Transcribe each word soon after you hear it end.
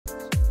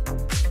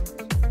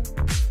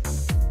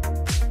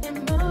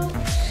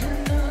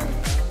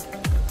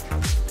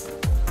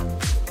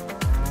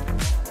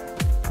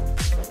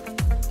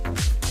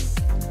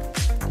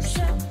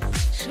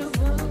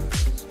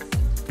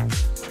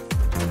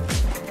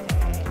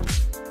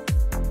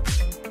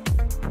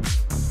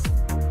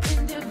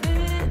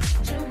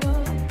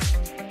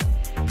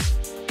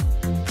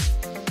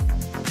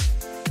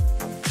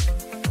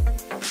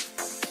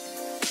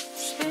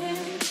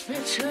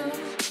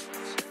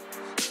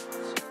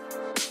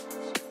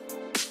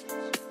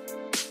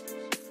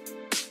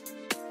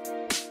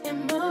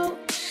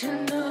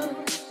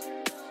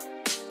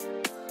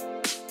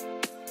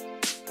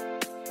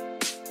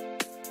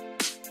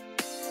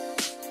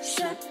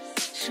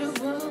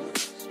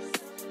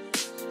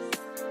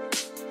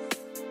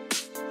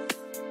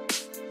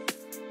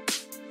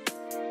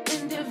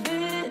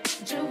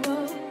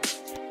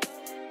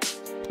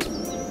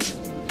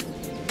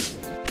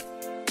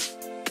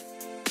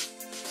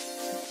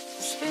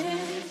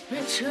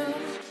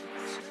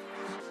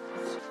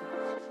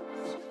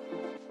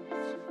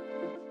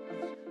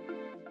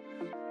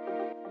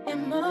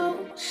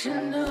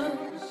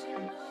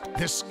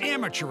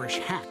amateurish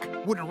hack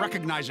wouldn't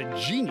recognize a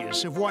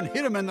genius if one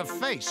hit him in the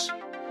face.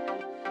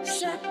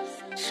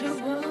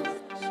 Sexual.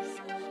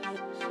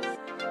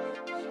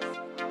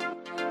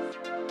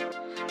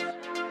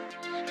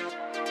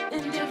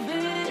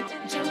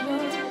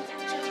 Individual.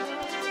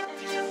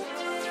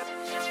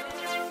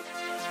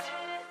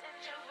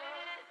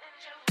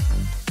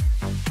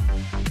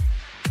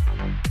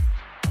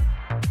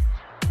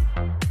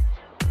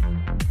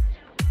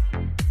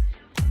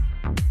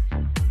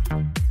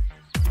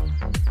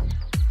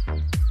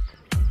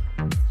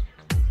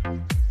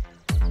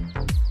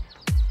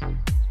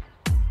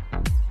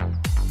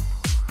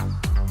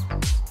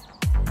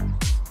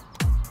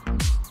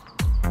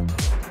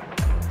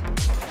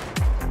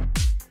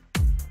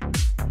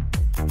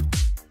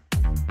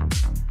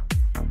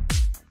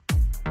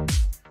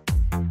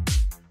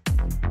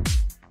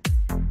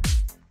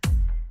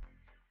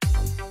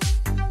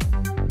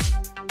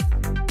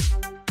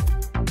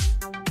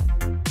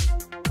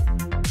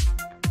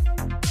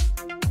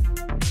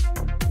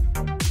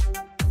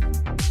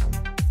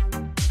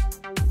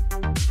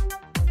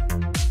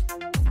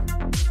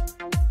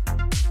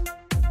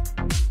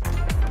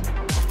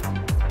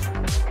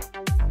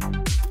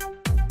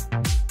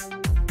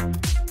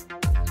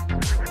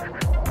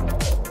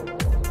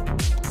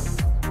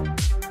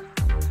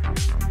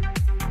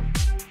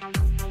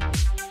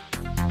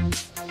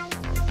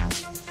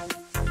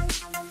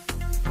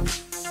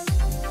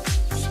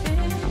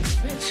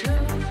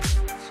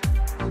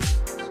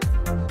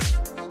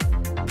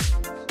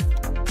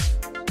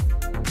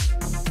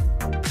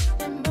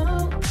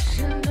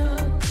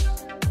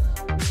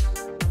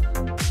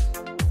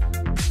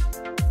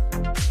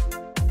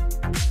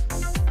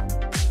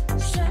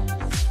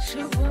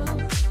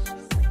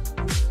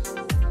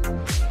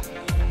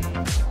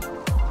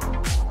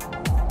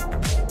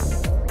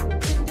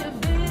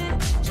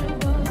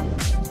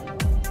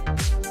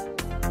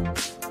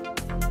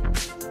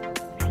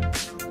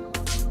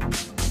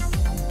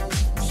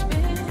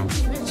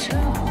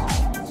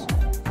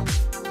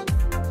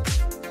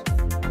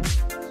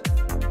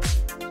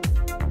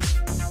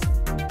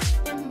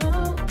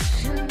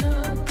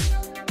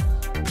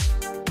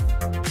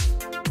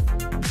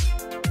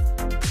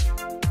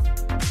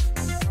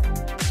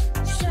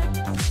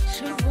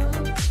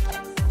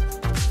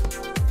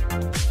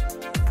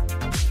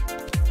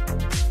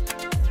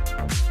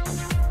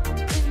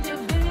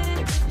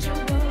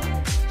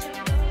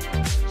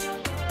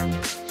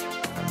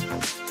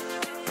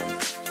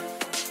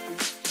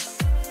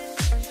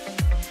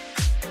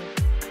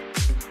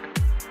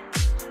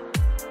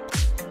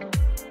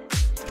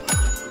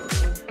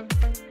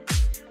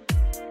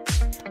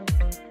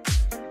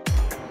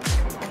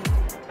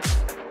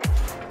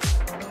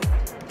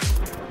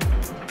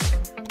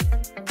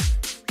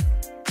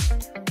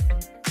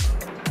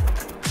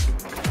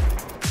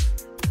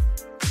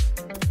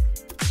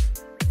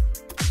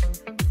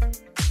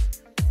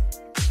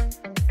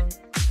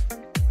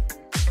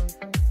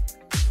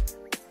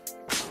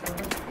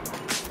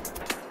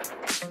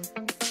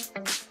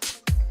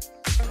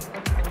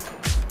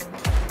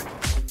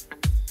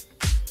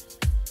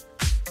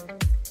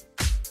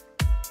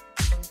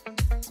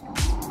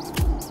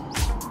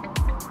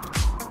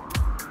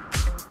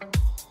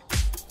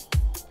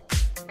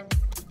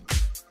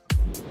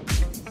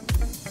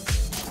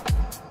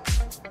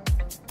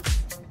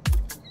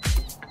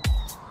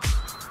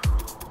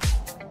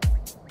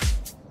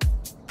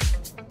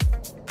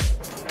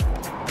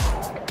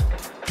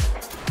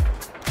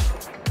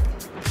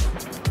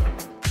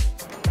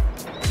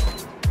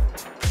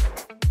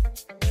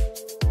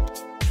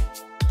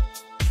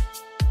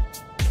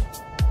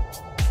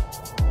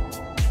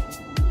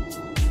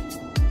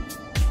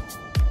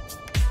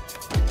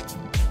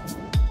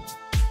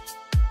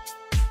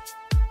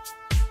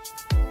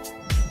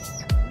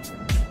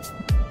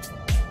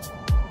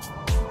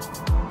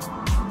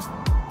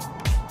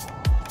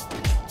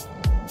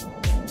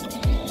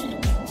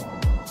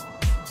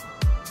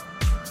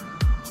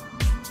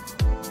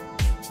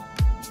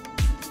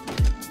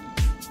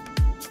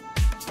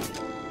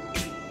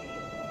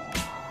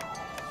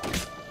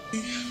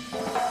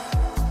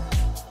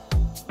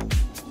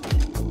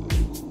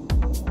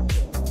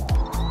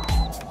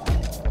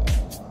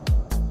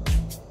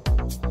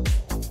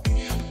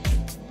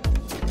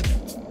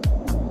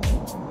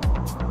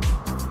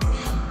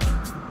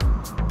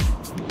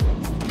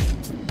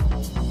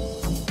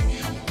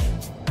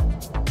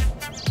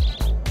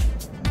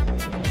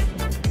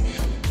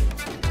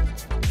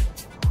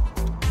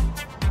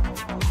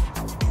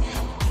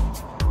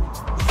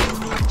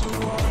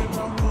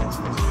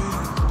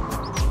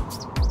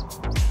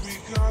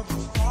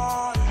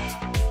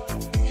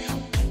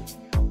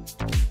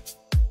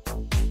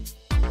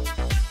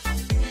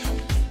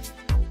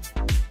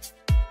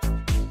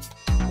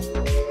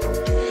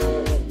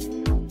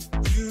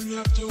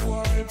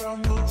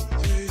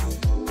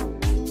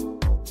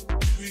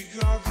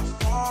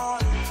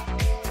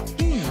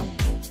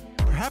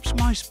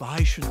 My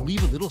spy should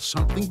leave a little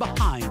something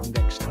behind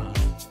next time.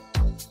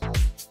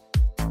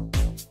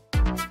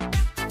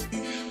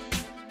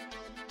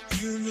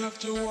 You don't have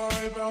to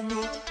worry about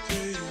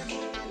nothing.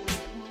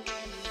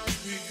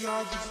 We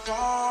got the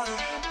fire.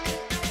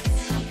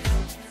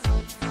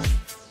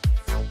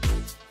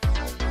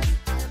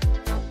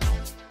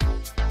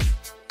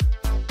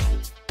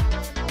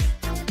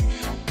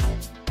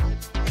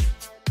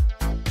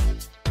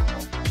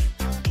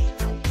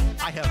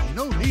 I have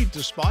no need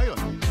to spy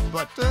on you,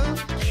 but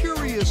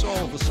curious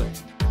all the same.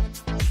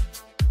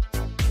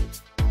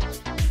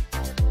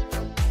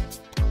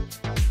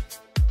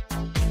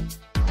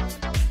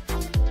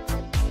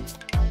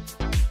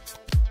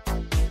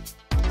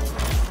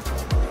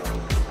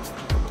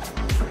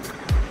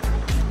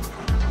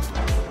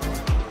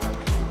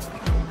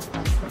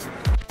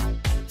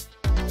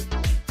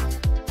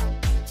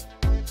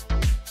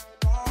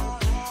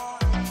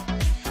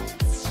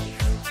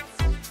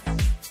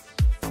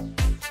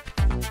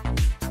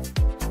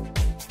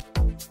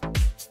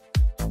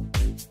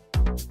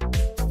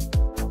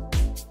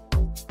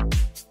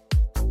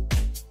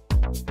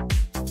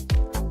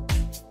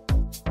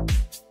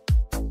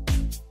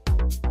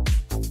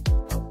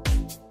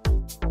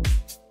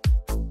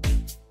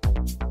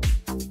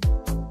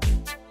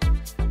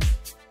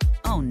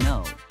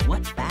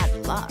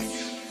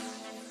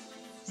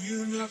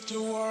 You don't have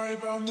to worry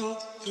about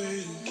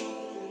nothing.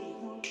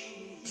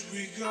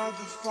 We got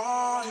the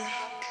fire.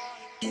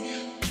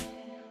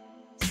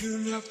 You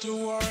don't have to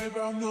worry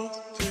about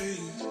nothing.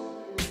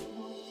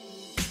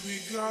 We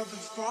got the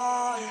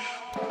fire.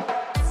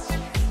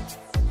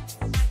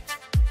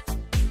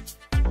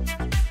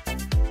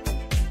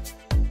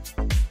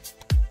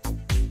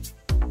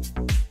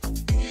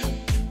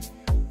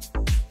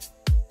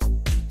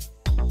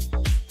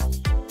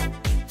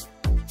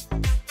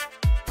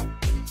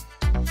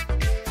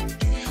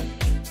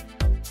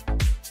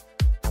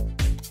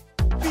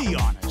 Be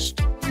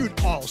honest, you'd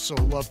also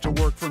love to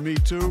work for me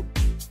too.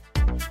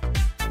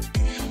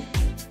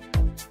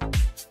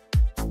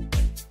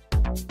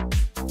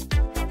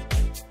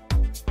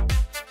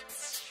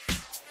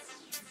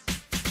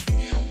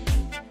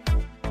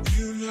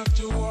 You don't have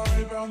to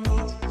worry about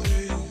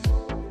nothing.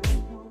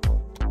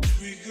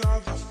 We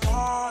got the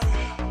fire.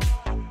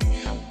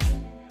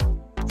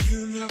 You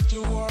don't have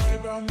to worry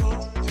about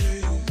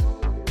nothing.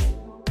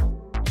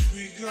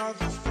 We got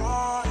the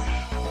fire.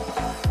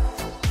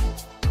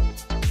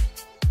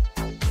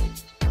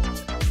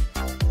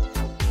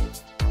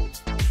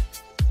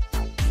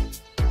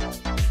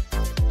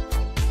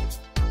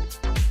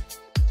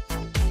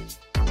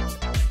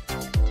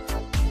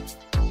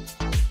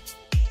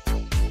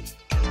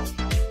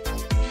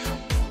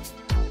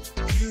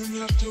 You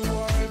don't have to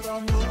worry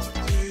about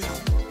nothing.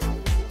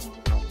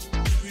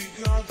 We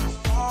got the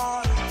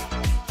fire.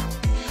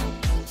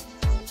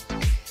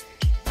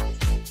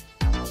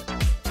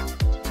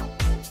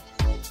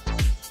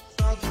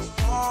 Got the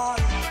fire.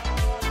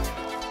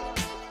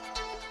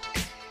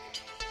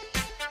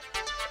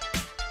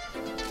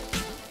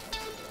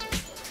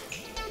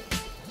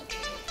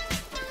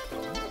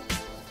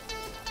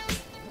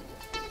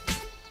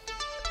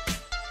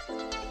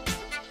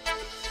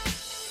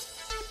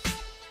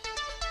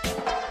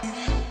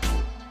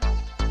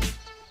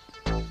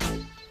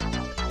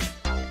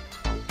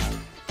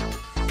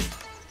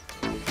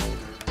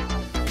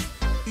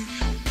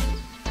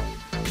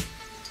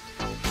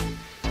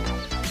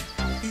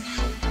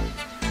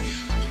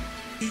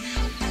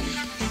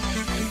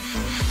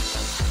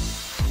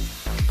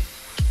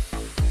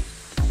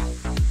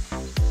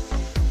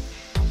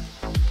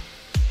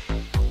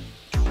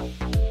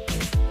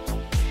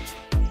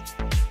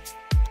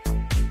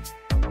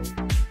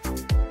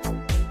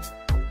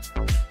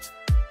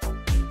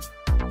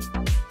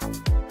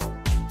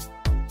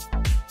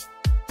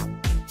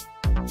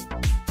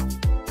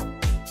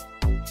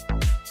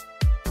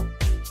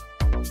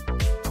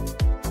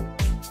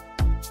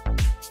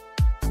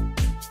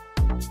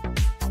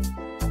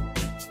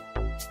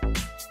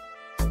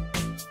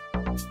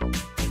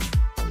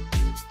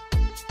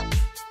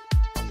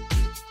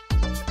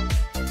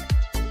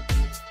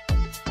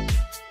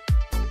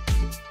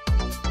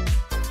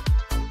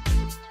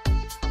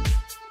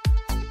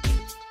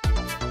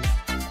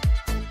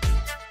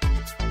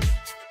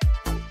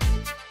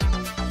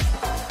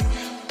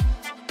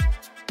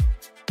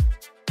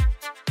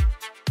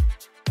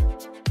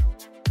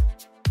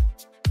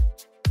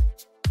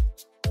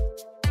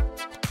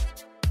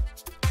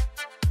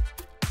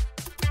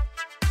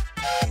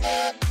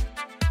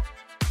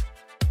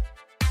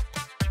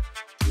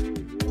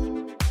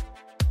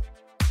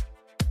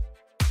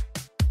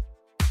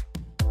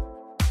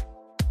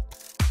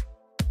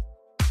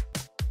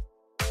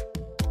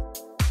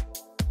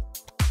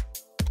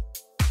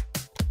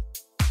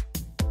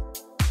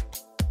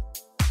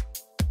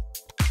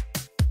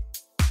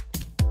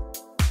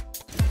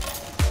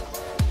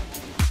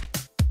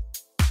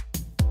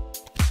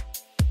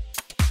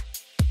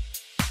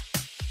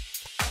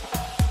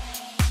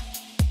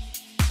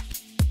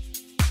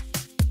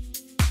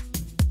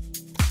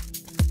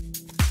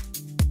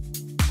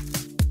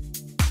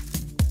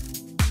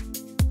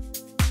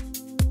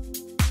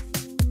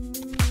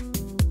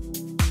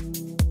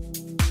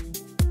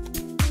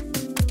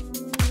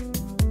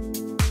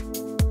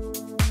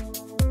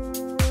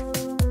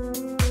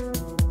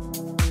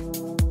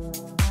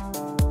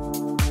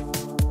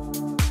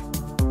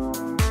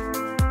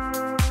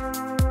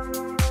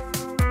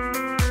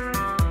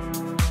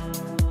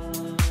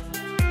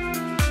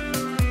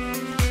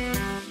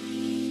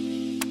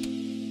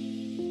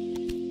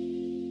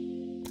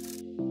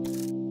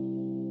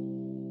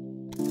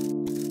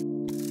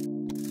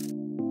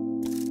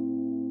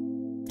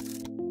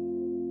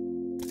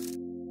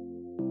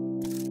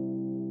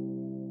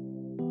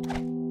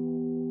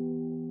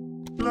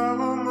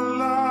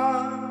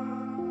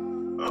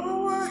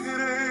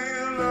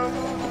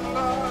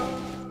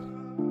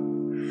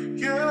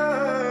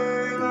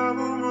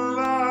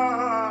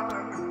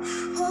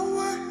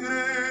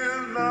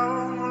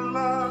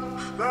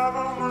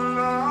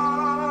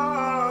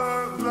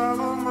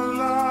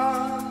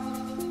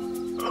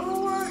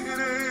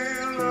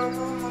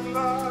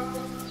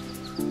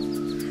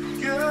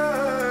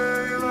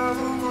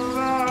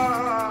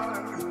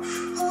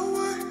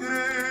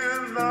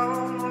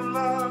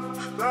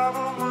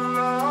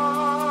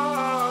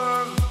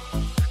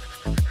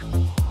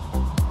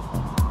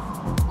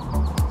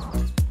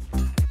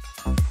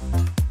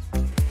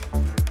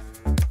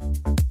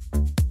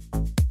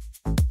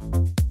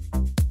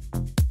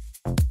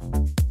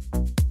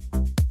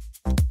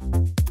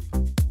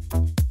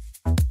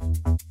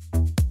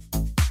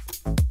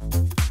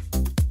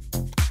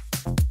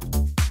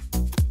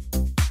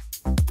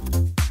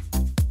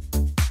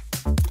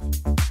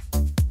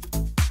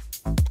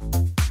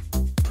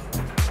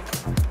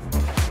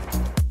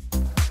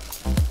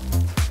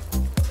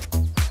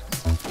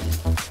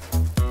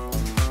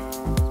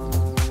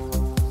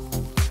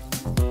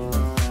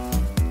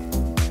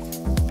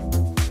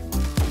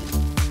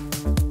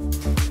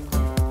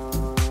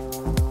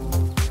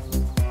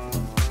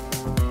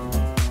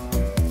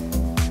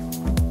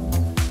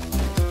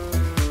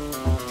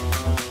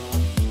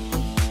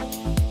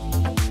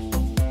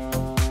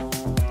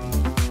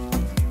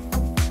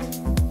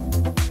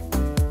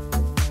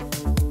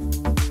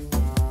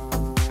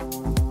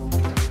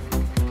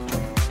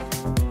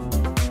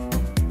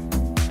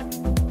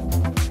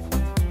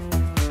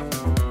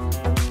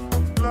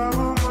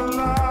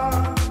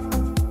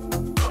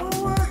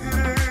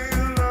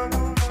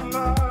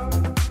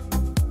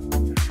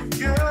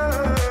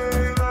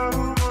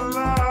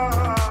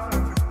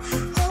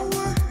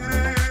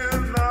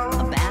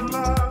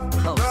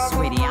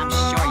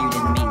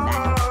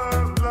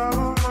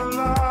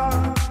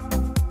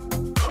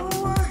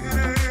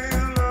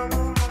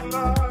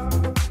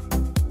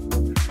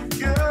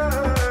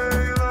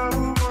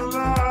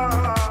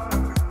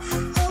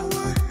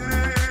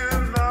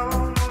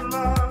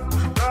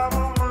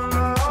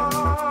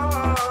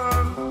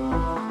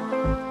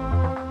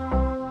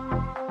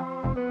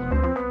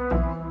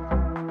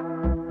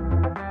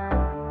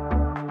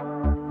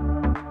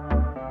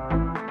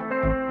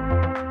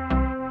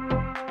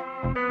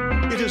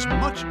 It is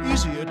much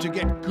easier to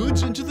get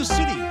goods into the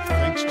city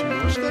thanks to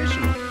your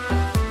station.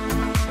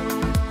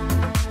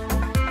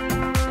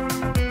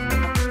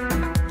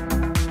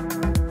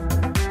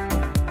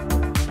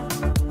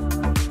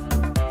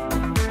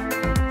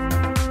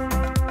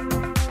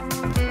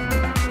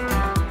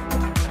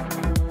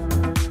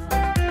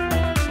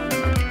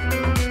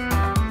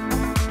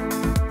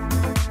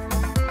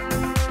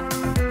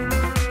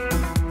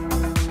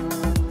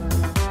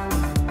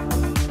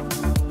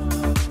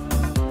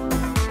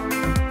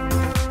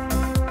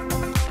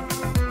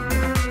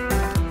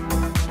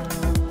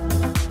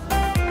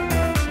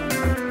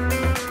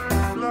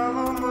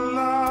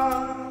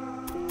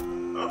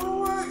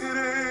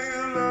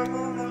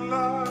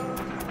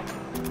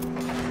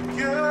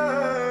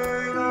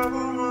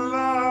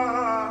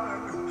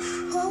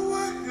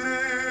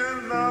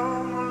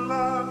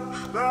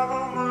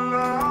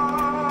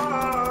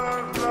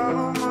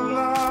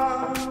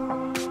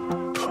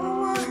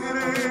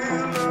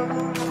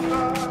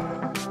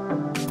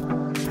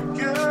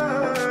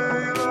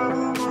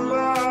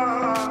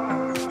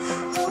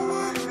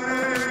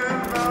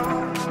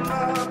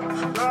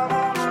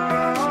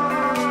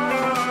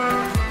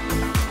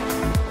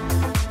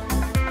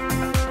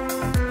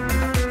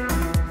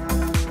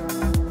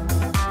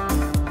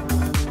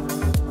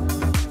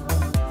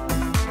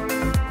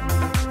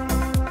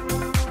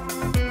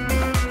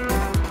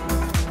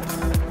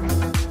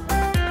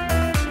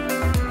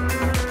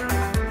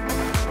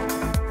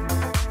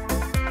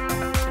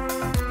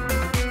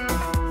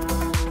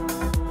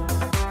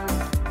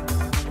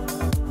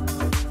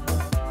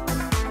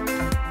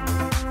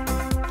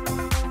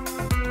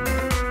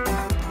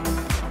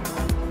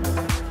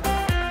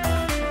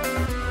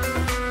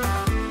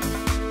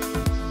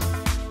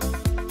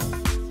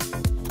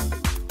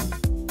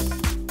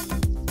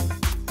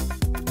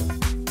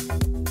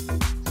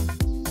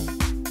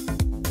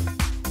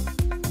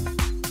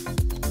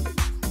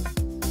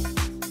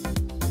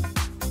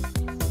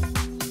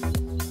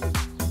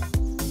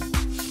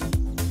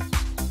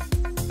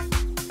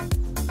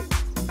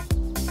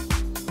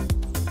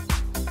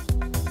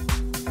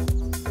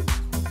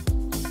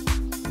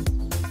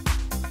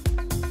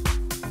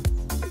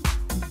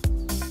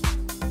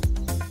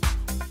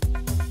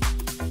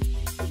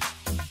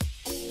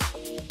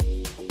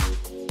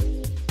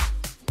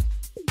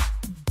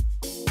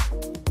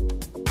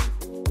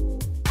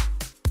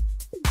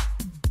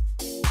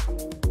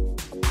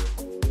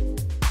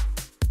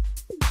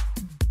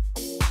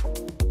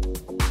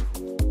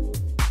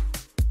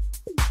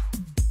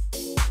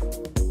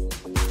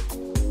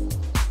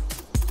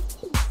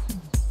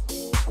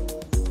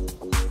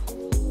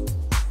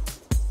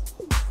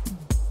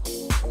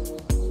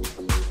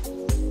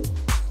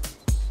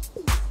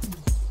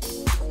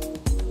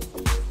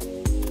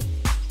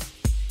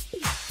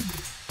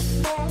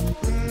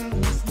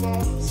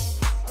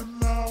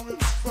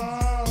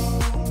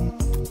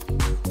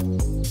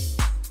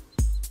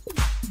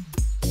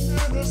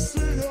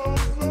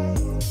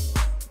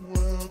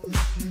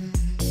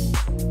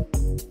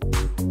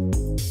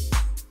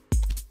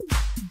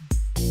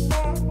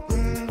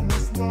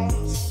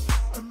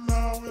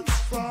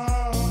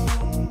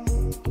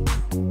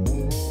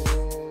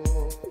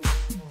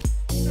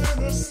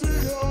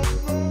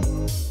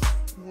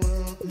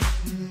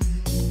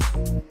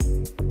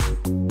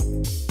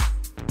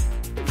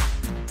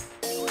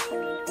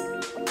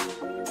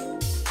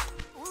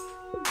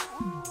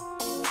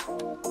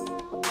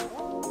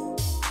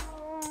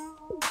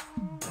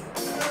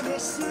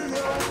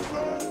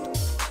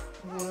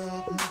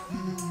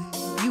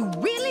 You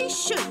really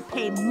should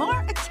pay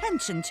more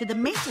attention to the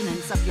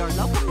maintenance of your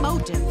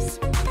locomotives.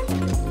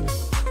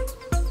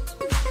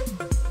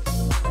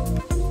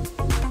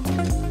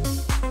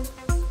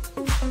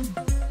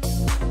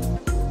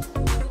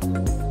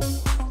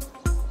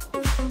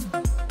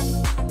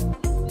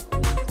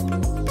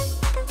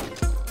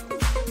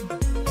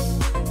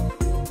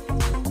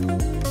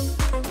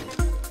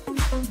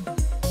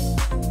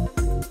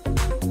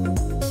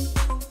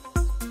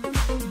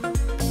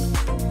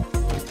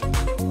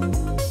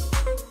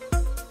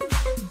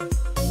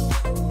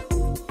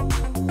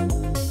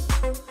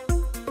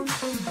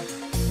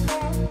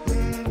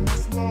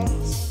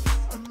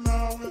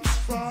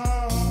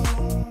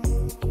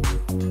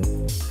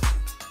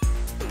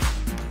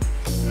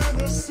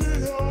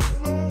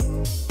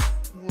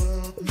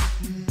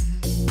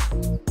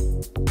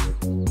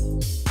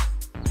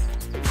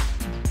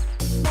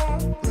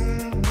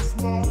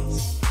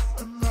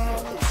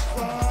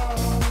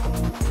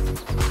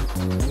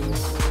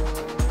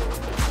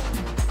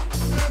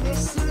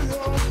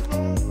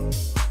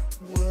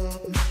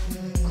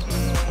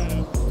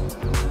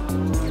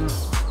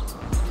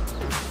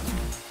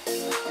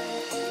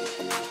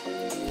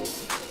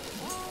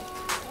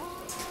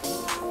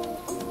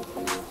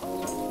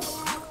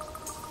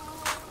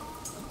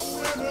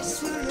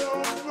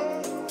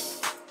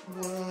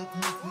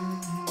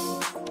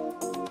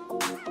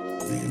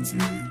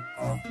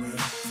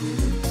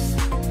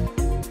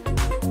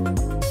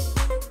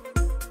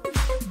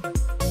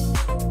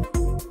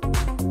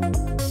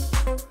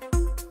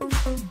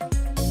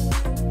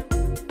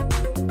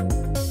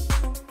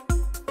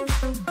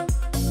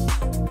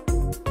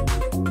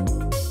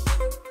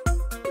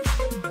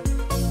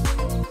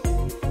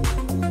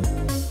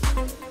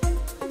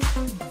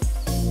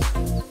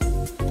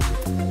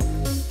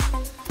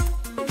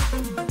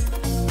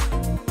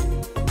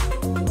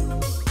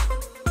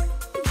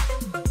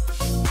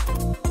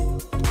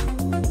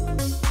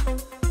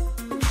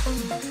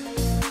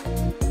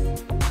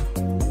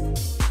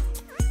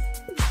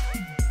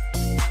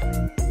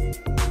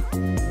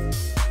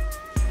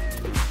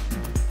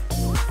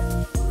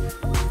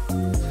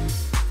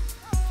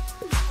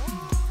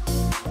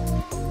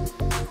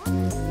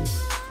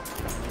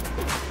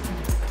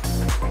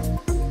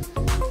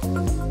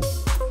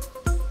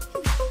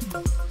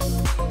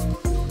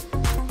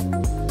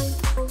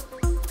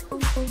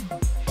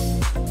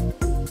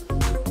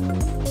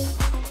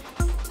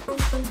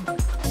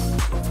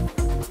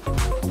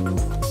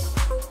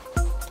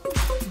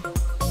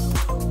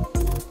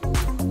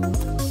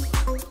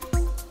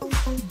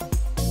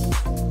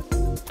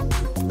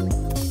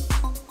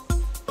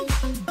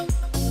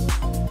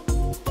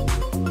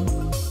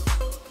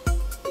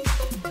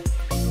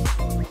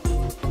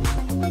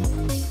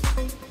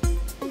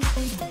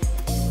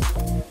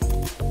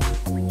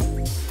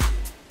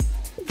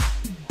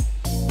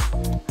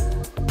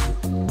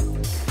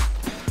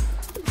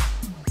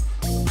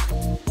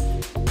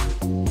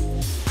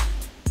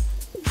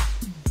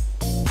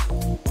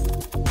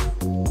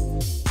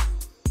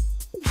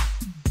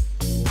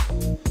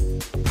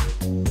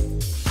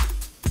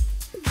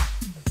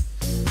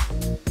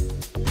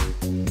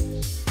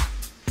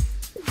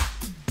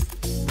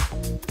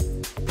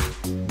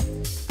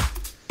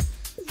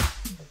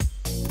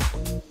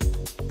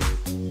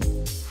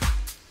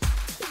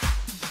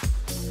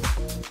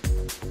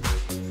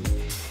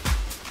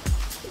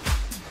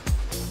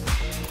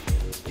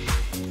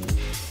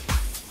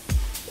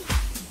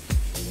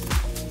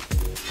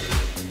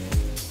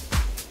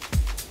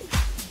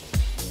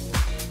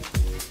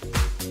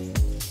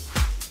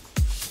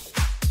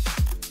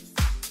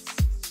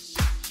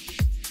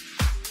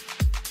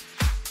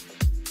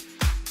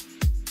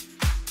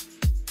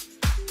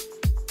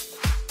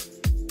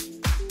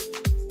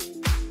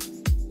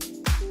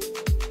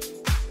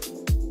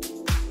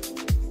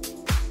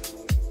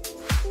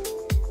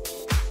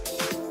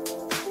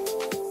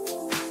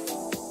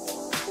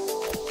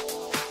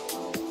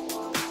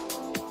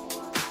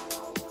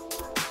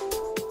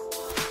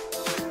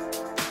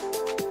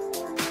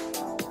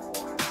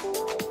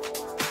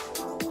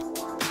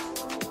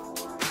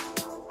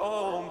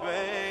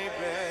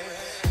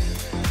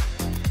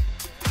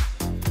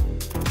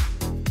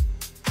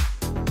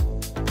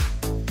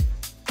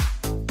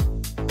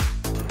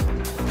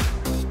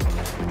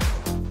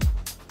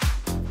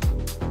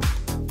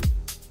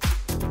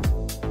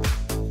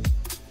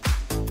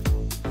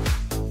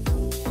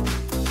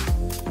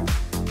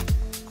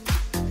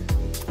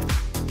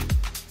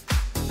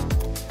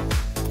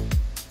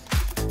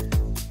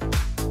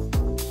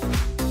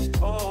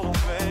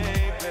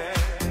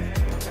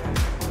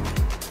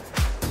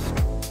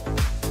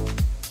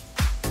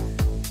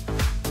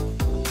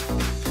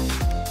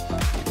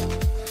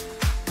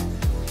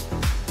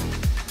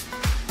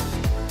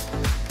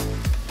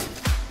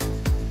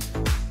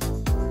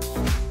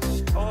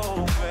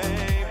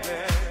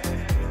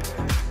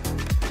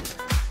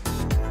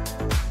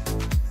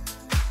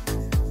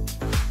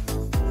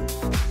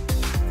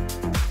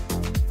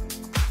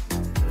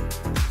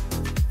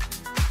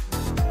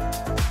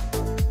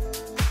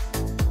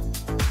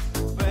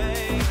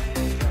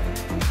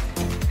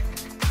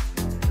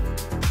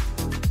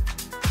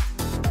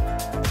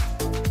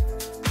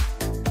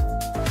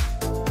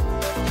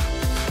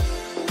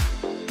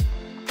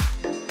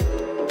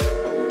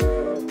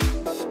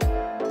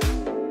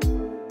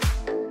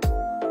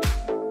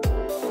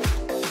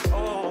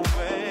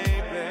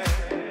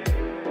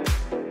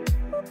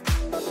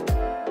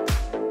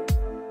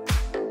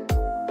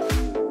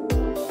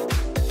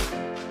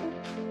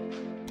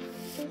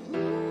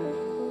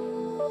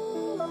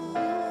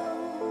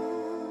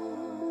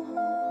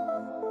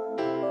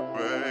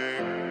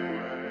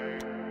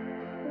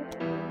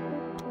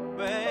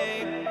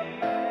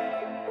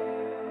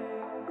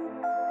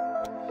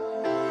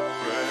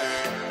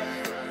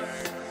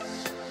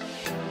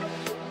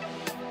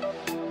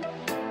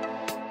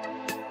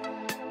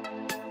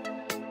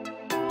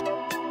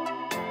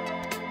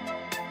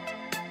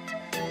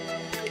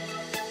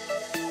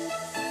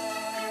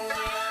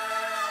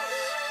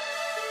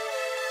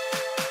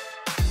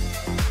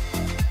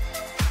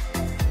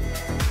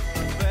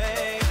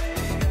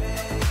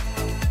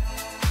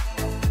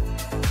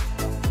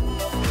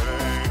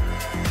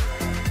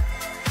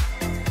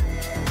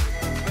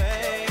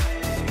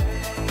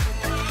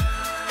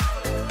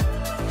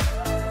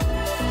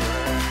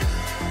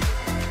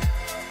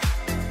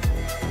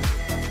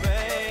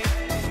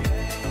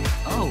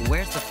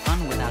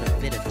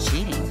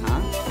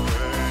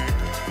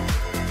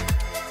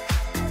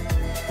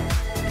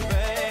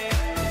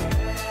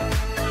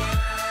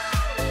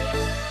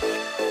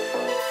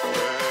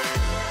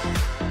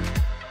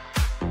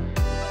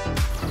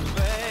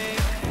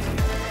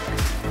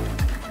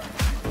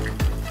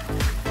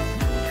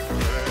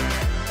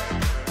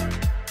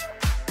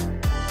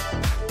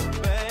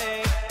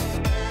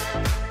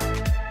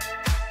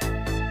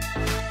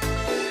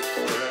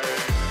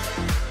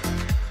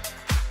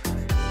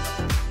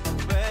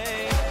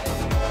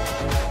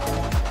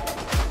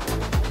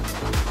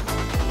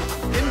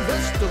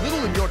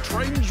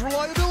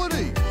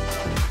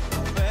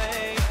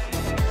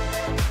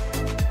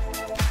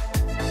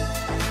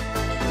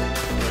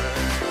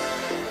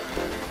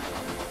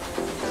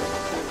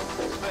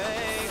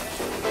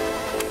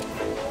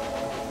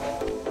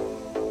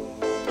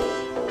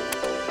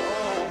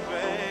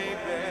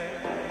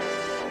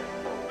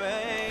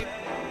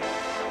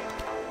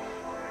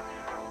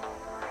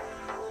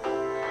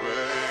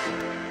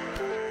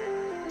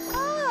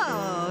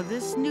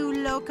 this new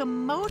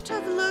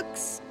locomotive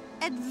looks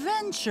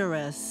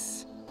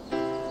adventurous.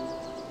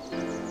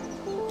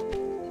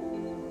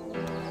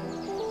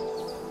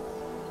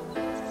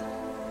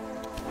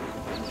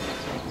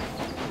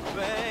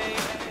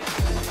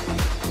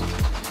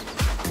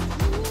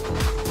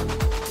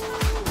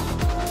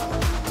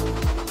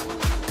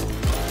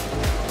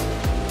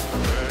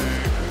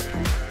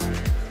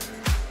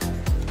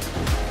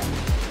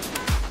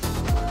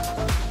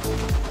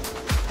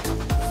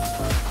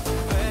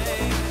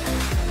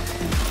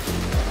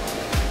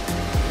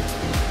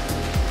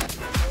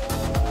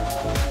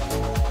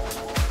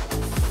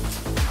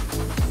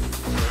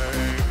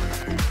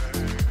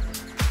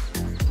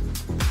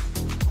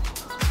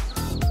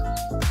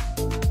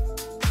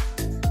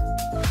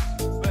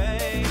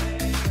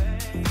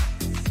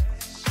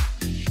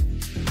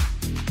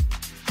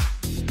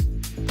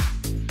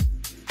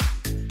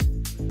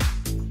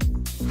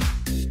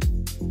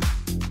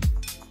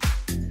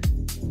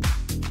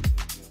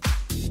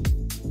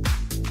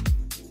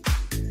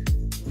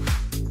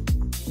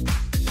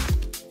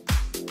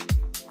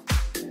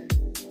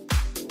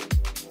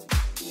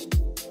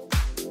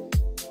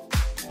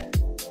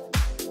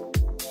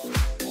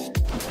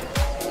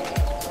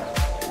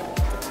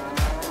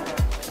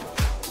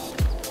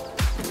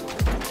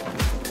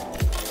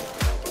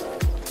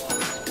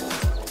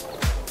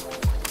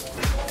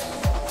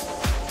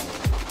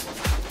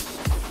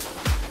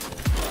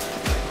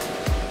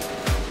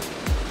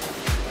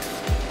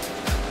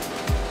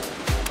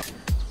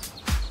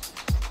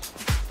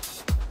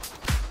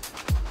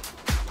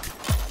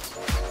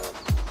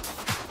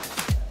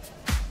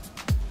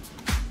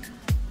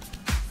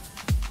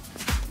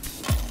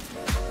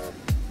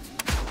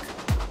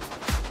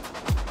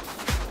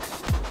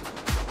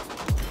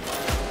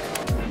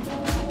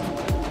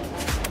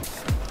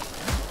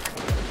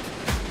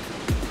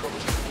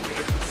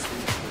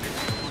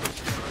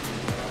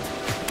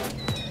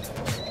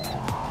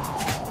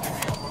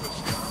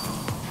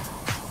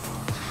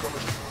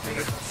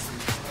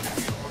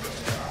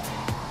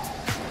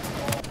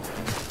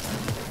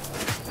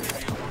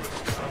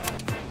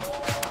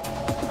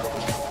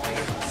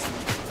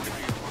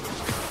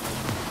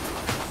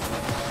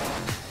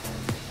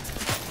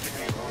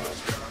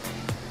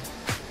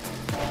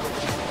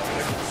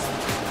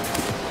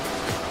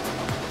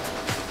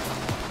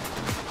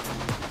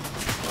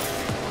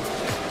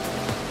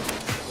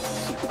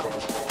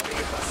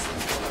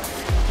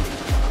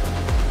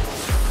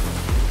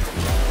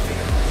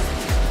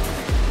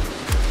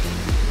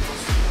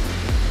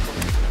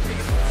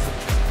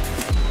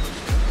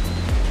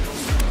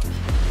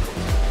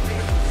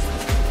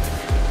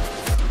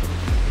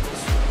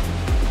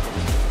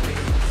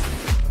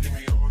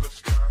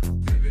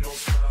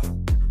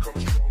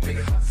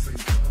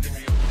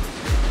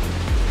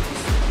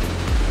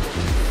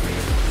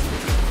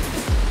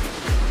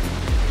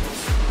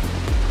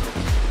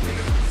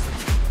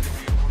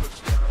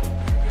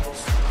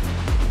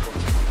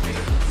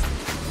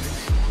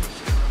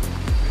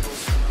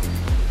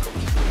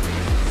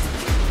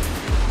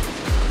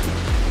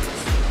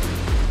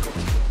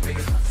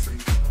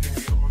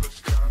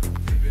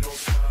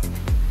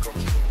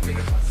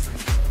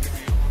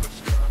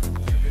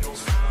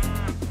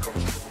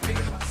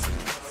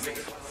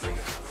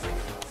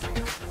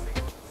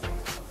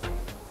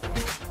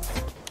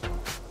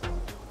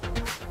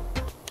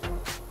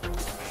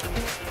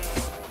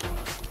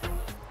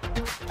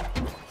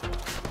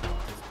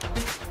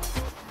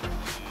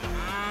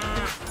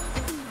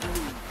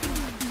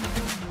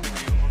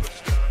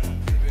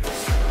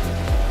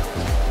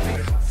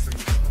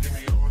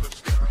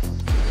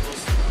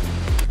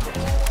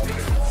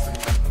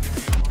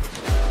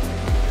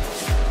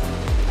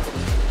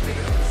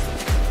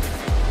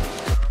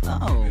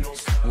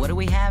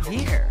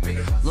 Here.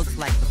 Looks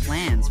like the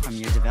plans from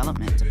your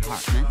development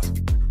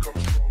department.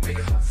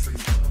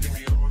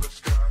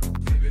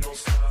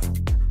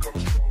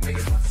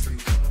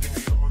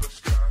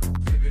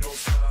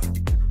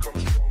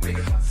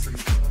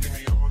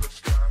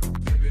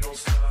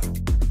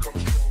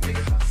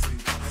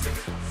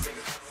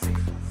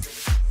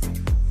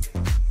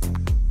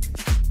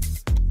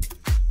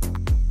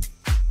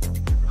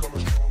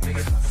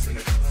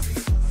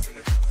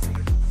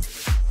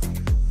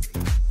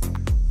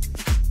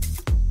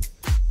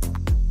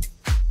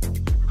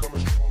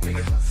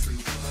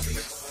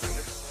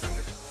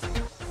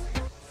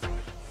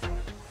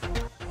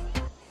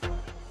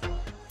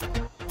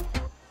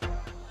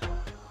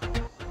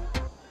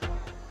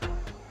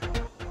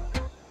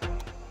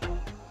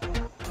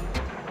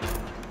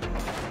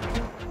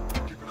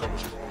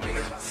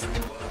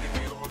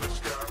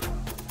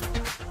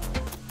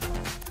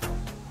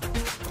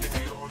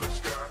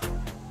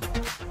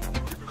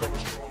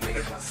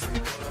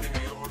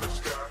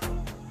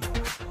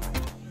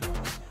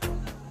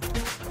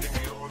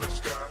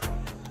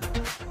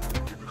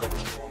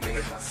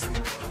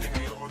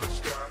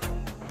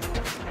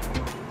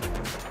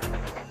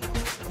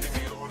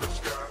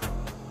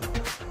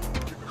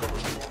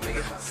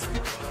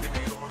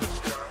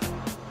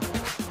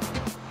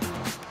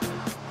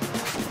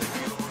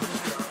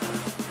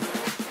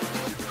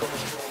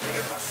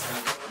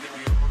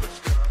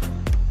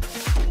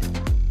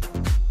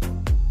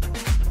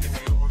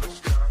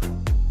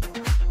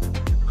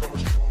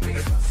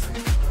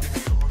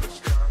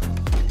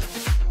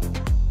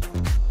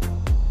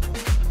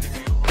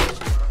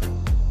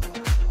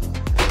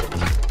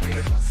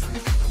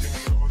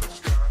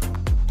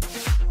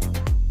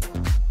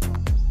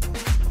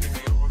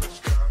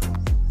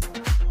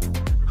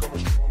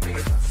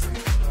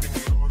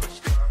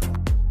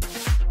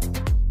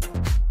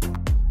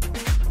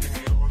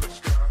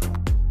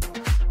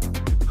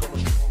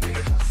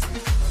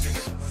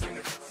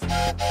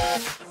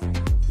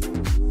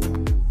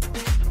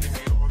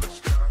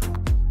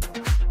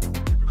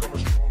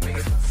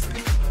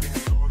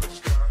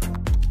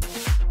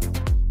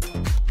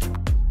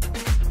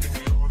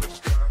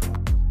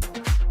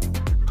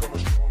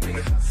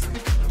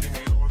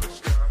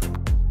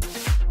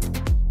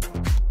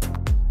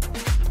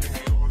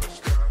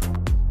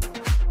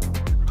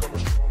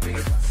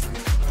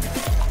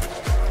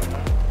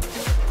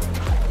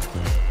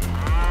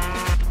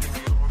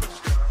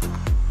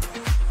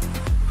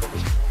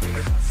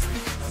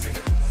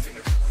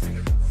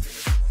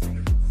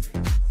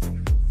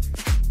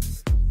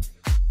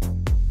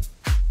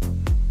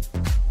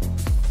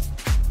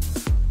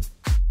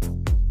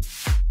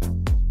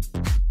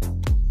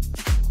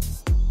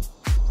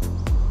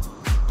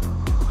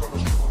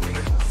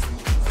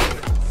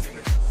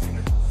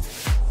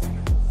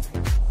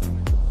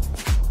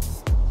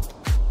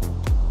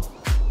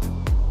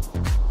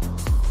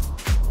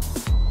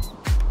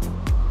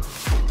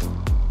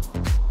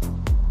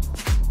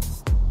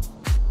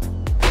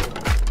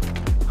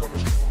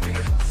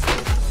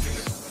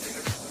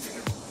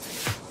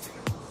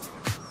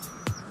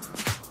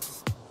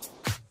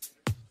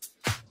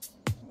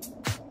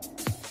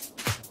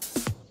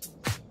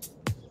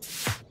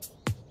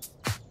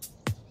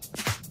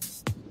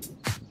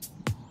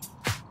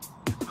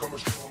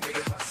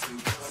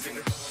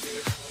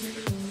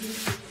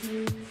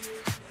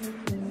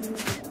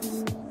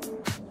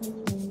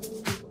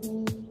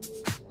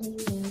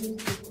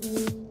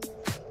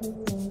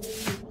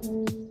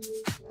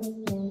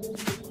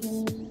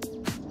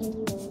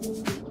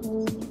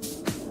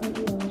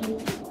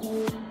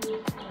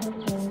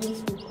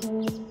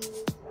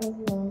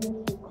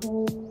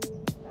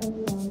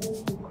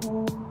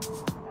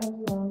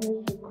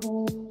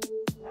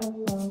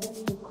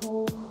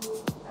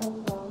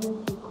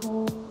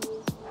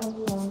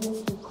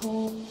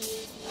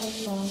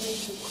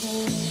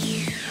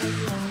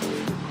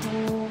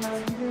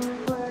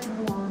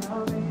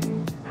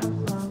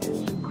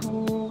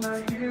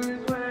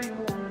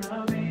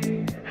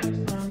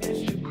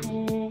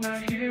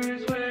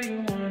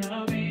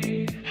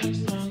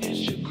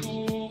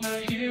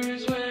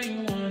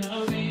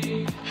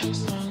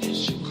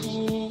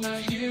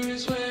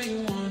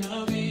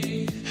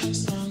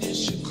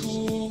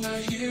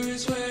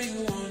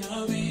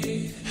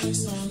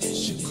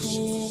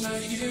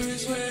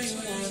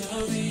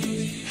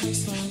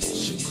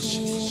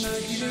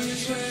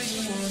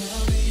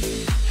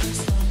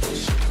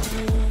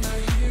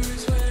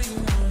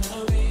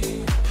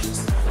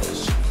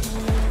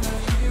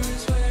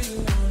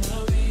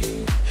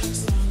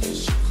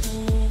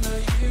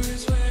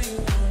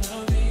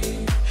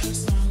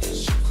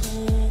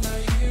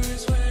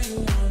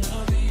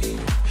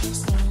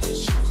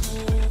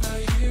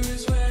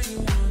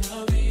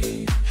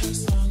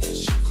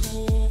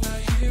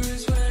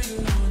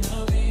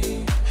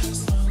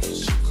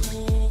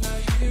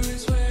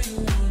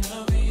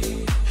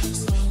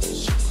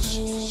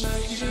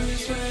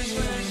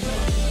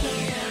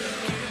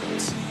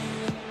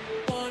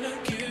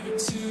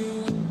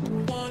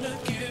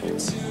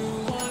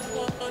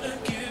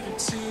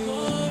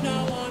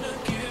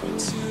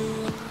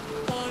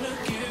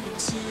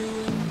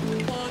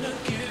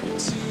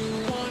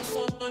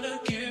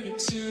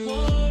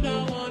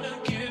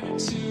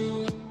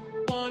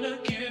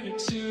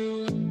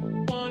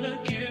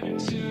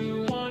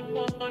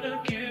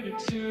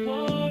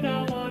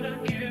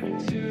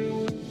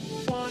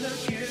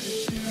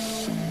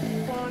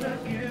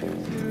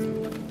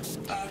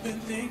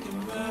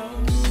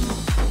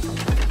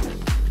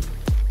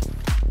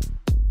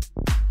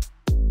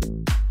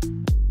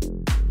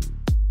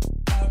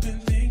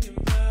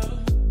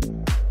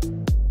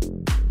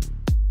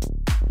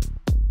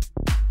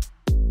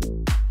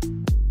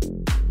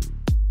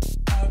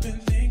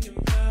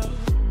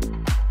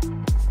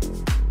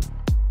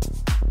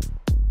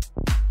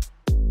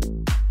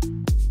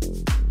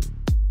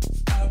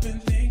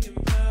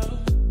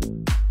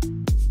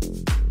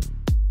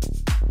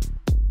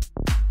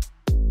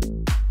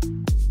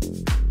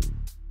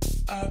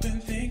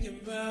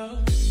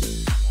 about.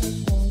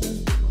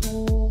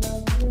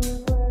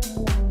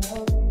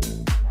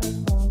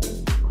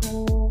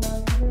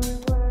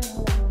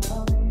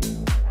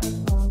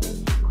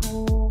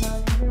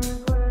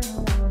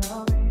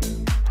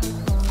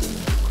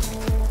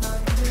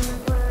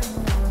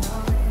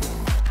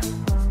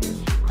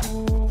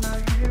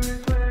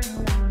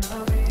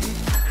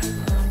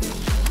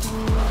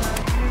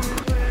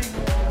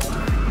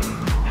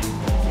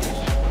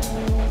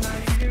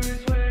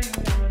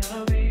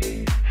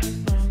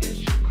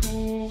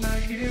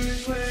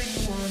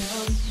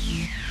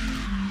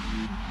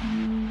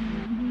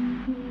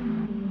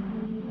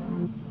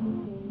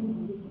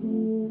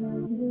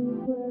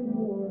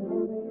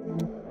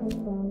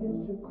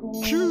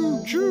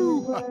 Choo,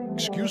 choo!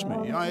 Excuse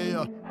me,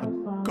 I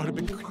got a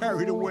bit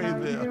carried away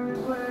there.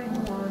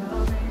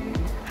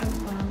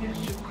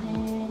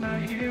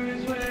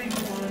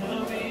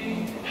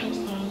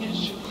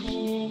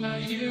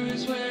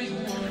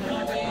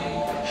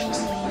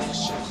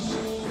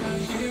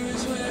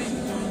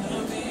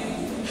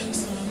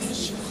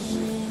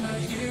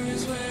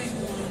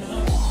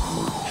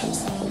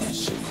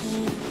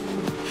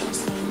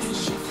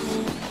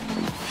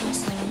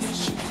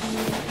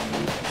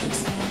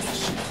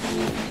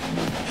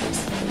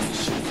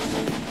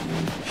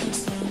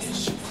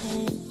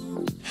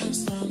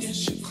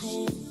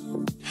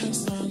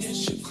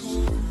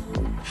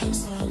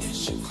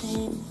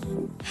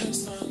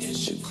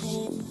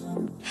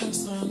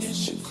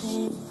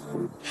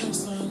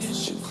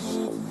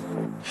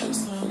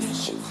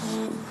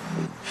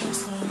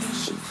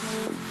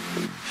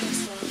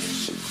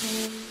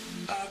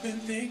 I've been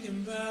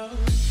thinking about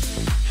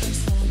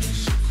as long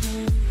as you're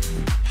cool,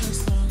 as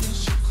long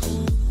as you're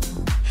cool,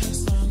 as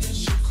long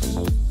as you're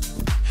cool,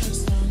 as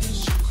long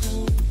as you're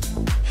cool,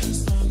 as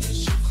long as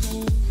you're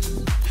cool,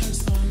 as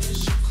long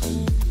as you're cool,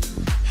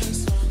 as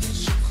long as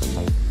you're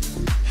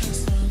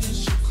cool,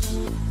 as long as you're cool, as long as you're cool, as long as you're cool, as long as you're cool, as long as you're cool, as long as you're cool, as long as you're cool. As long as you're cool, as long as you're cool, as long as you're cool, as long as you're cool, as long as you're cool, as long as you're cool, as long as you're cool, as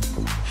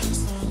long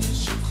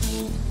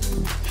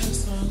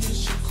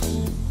as you're cool, as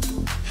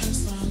long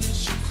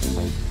as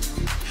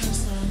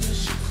you're cool, as long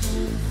as you're cool,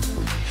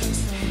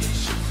 as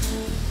long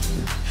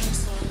as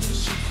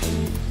you're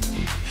cool,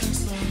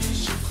 as long as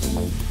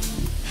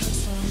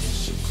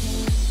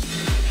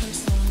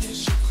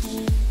you're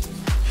cool, as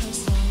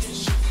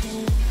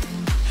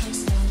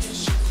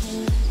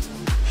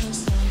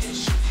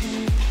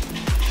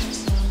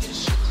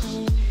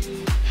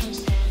long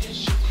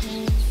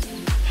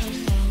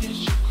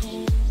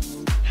as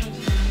you're cool,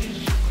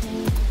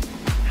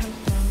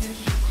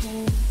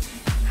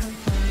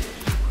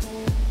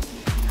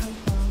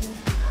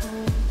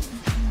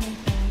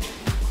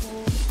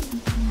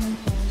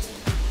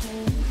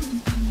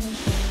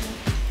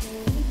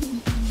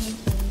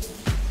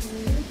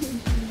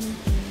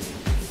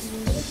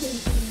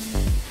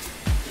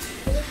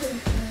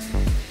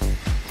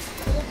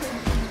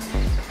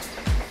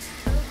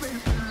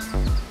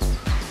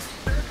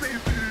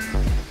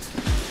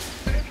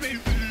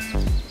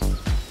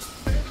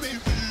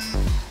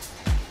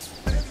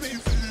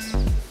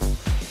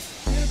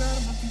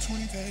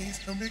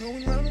 I've been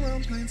going round and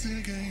round playing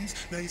silly games.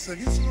 Now you say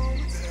it's slow down,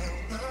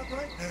 not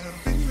right now.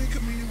 Then you make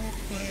me walk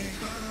away.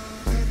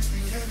 Let it be,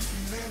 let it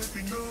be, let it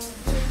be known.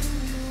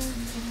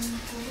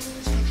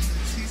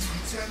 It's easy to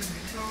telling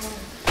me no.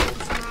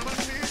 Every time I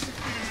see you,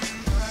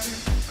 ride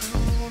it. I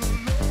don't wanna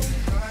know,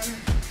 ride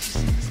it. Just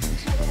lose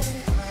control,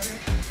 ride it.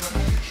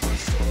 Ride it, my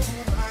soul,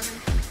 ride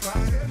it.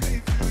 Ride it,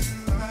 make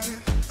you ride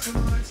it. Turn the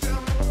lights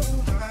down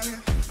low, ride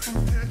it. From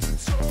head to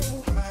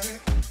toe, ride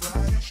it.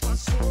 Ride it, my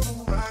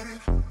soul, ride it.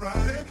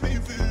 Ride it, me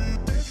feel,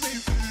 let me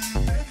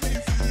feel, let me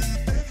feel,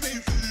 let me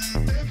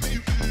feel, let me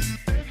feel,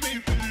 let me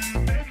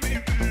feel, let me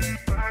feel.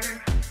 Ride it,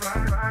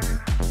 ride it,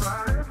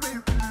 ride it, me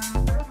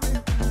feel, let me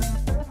feel,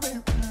 let me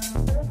feel, let me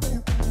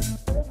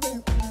feel,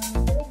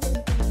 let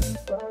me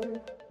feel, ride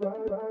it,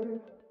 ride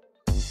it.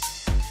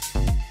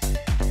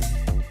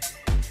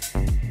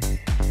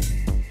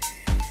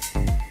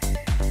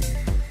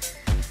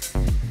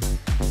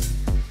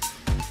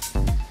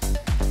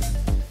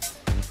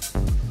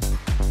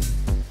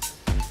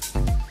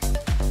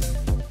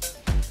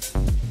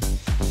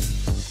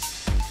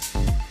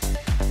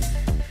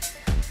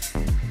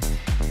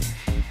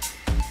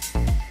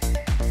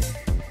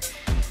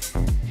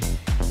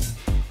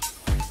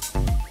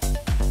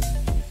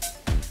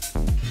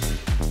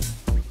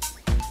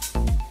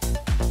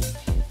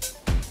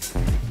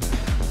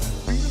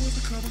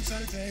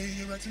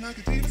 You're acting like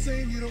a diva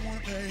saying you don't wanna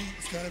pay.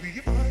 It's gotta be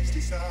your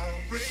feisty style,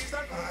 raise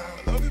that loud.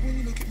 I love it when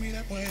you look at me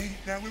that way.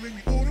 Now we're in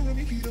the order when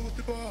we heat up at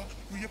the bar.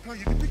 Reapply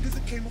your lip because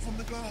it came off from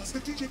the glass. The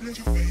DJ plays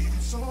your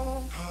favorite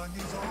song,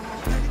 Kanye's on.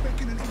 Now you're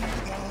beckoning for me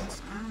to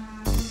dance.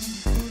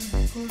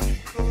 Pull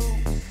it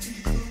close,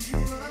 close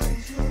your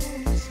eyes,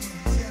 close.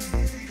 Tell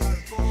me we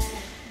gotta go.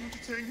 Won't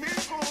you take me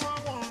home? I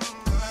wanna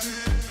ride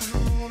it. I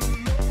don't wanna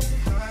know,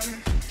 ride it.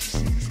 Just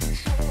lose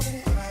control,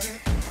 ride it.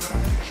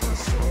 Ride it, my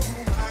soul,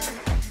 ride it.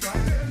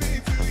 Ride it, me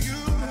feel you,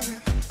 ride it.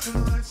 Turn the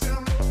lights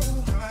down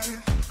low, ride it.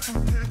 From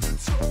head to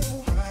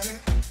toe, ride it.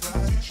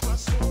 Ride it, my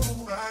soul,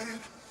 ride it.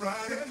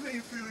 Ride it, me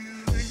feel you.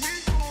 Make me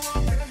go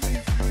up, let me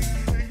feel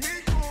you. Make me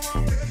go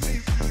up, let me feel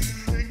you.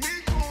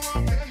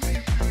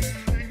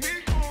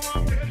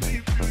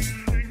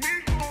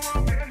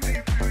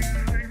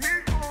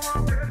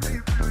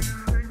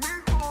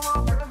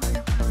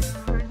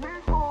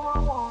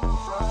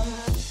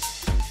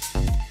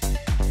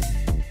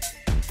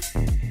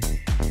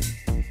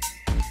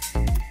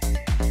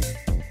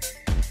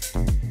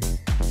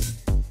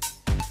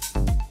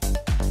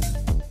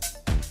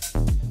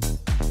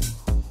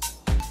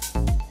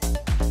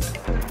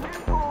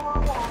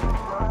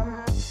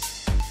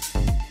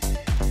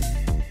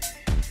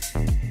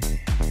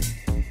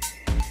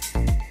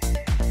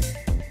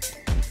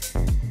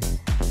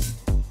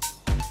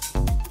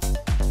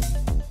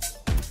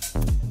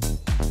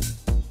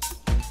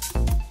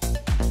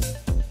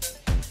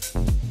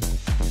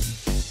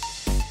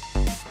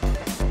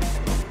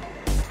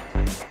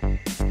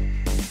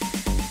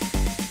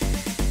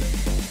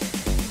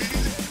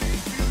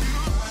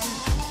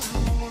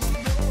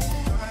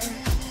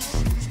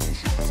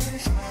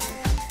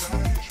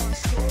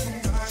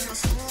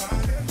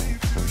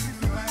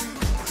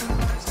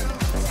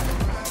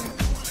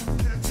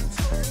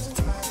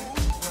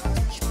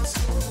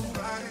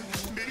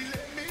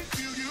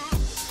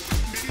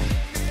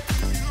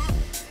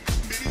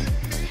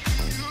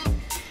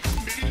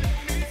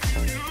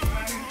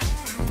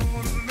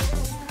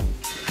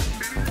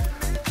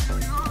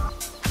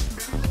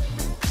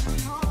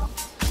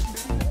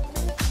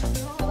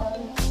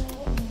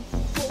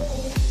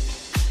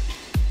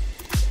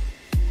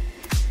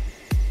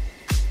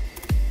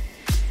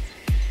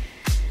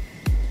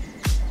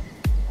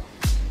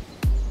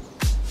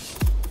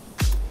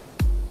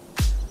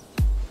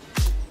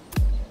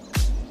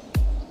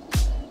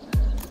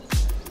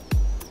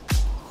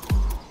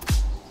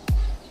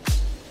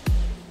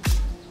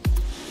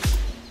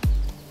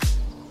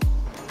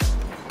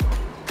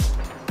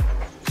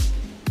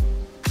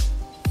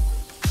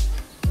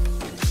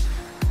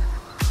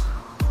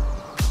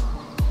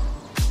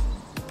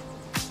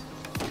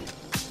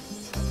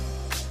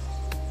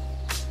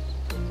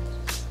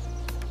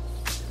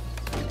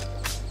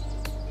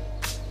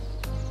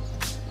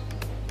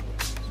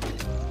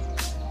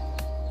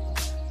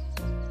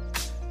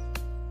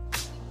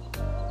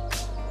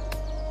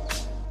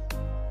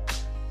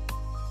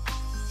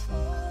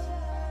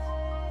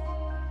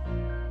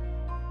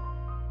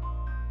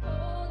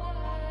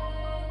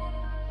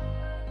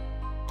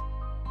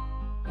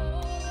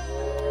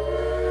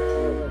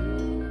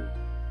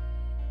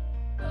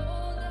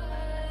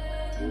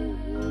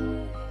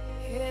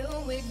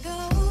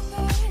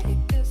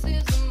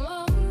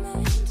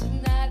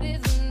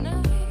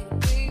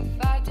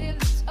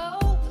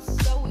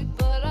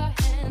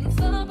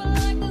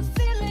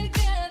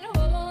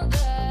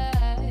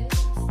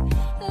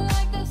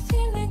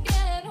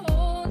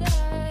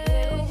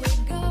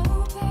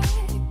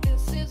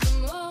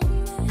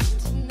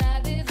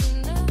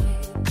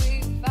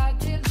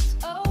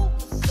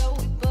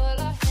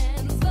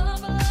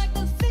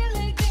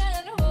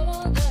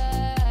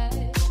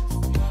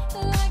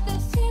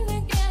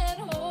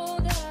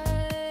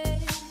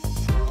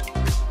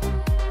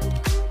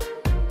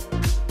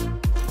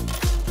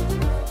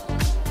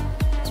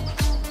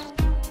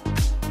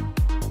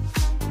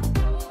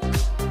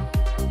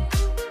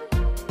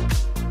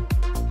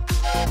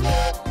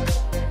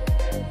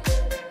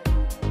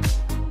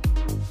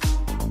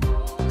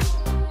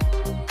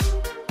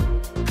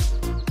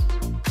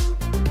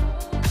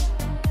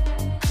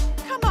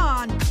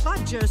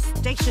 Your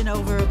station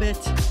over a bit.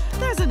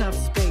 There's enough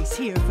space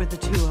here for the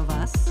two of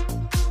us.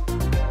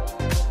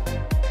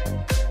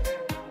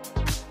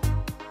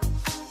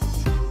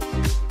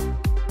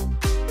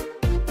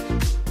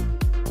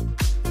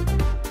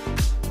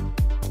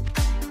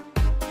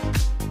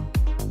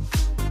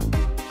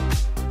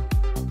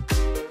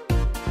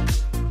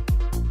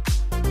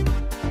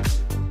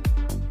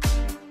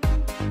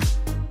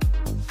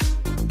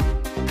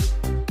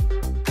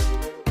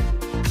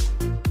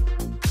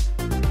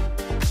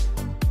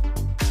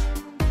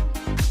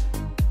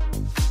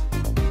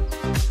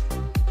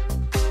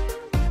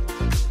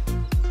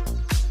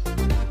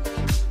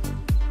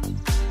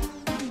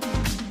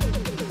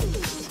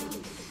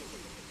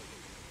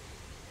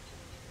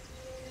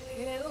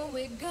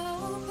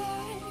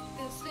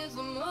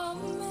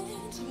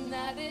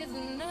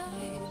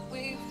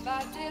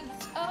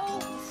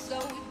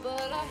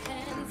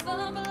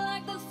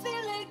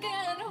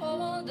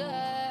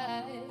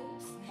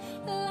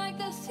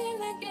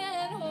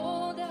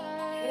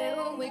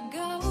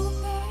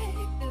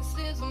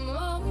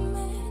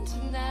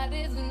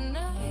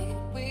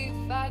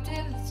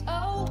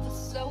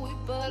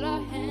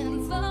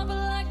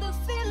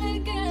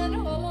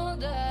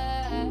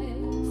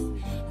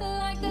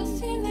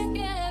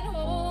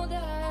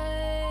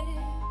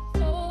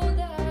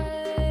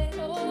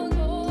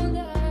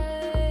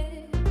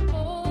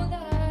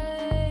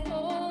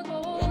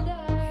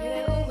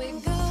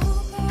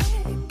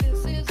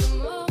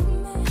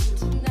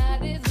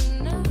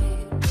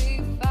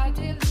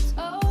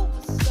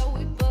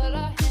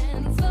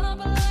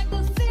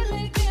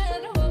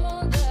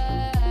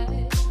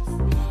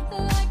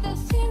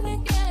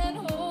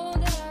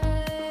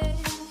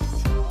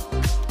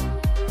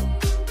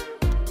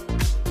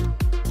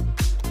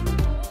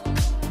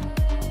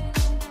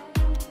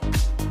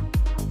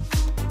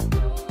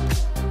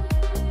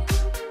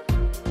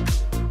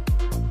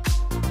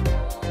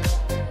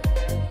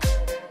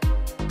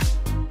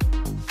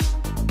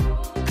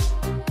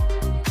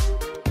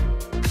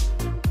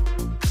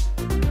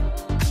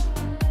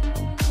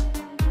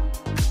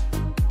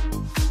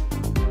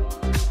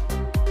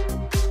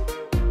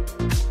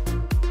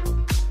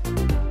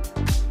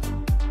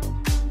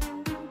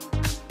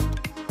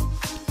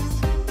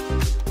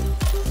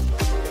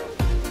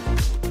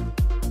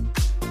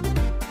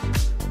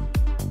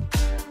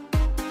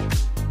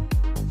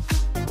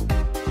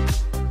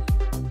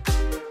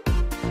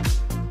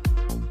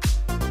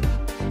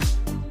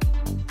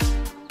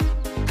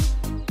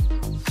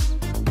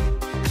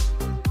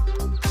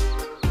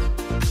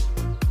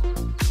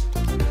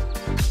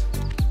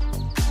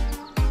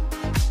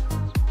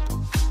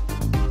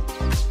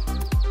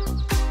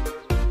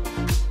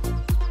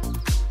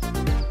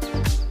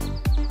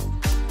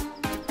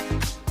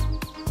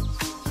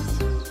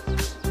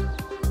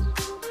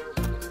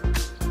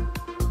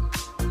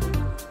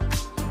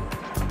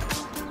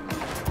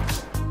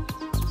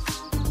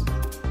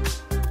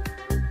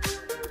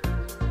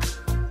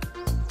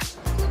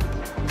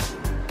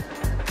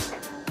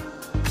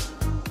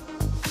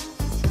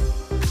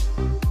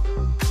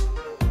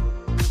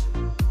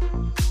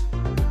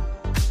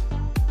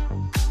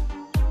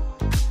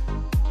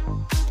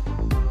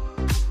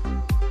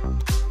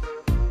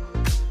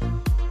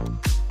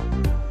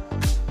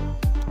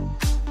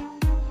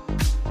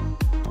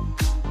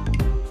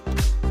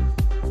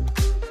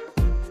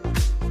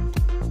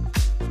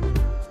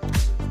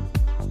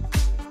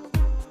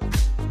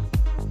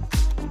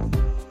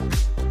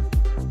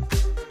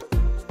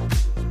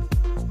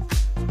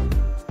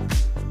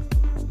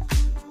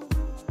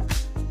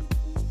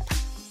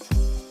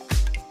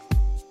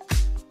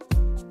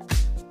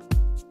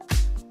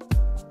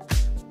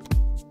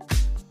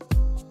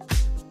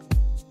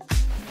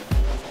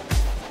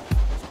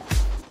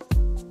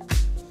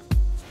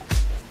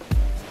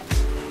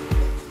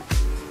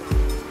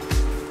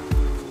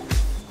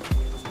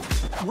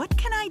 What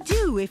can I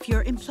do if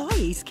your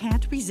employees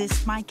can't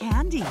resist my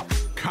candy?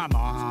 Come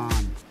on.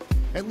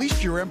 At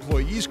least your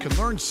employees can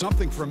learn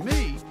something from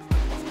me.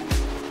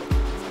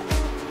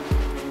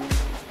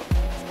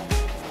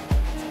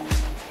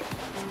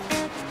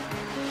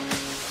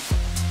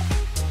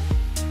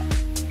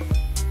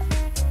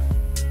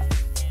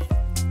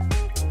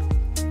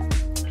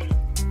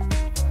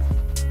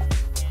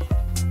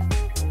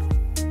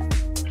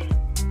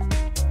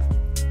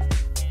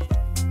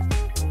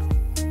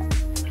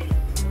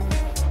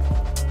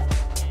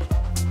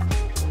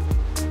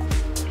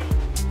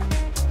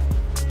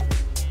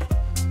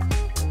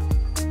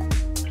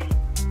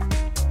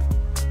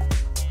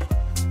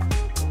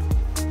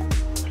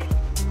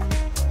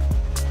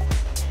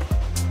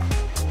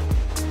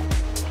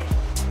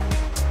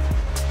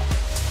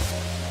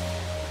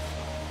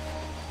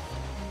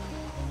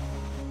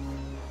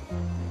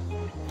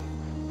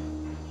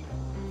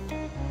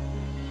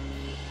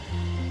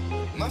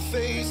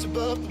 face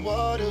above the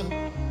water.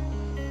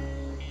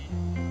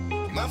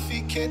 My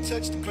feet can't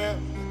touch the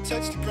ground,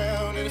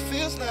 and it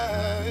feels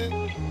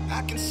like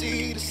I can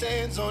see the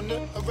sands on the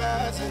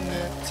horizon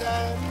every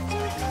time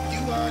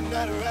you are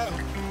not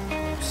around.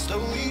 I'm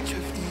slowly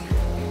drifting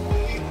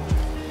away,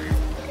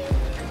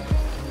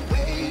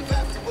 wave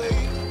after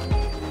wave,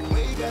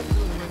 wave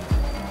after wave.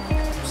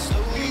 I'm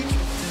slowly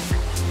drifting,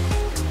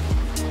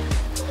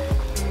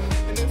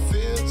 and it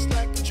feels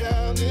like I'm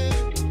drowning,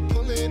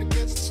 pulling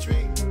against the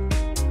stream,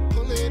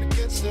 pulling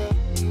against the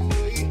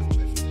wave.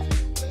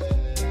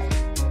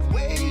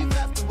 Wave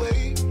after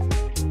wave,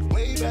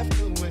 wave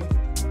after wave.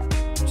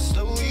 I'm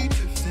slowly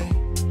drifting,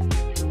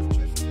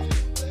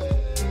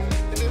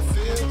 and it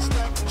feels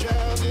like I'm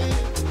drowning,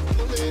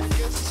 pulling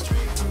against the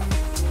stream,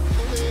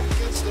 pulling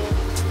against the.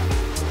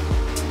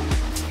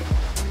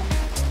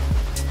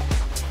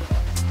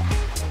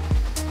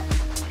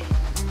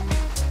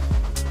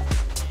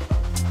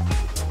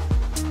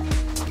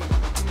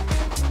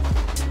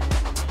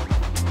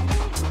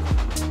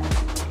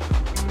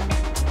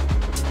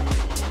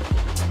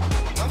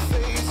 My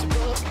face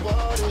above the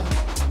water.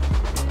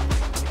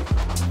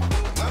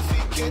 My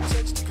feet can't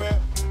touch the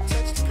ground,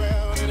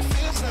 and it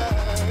feels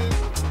like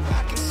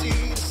I can see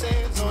the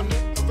sands on the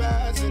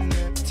horizon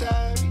every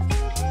time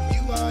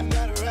you are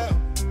not around.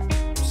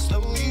 I'm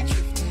slowly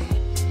drifting.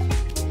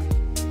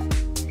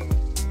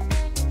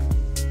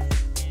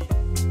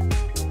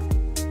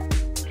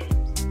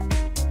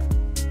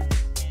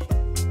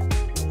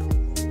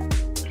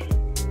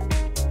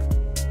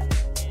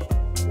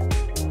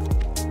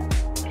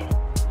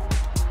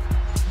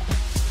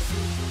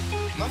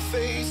 My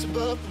face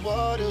above the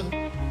water.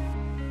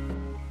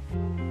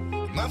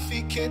 My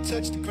feet can't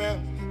touch the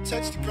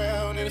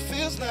ground, and it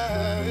feels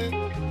like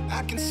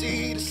I can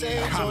see the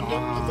sands on the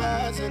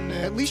horizon.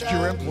 At least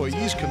your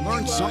employees can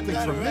learn something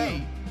from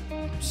me.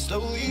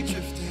 Slowly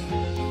drifting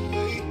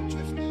away,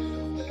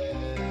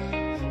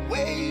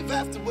 wave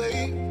after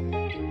wave,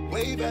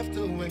 wave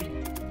after wave.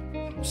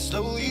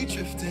 Slowly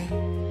drifting,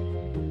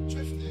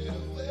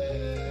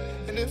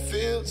 and it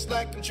feels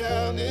like I'm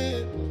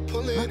drowning,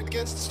 pulling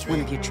against the stream.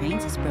 One of your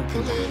trains is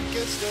broken down. Pulling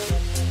against the,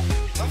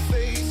 my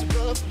face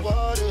above the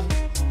water.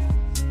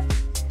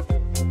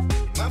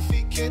 My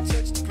feet can't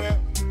touch the ground,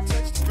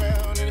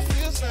 and it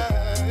feels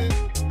like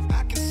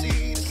I can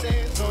see the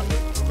sands on the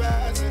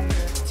horizon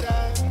every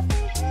time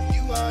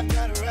you are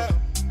not around.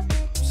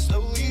 I'm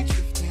slowly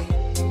drifting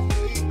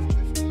away,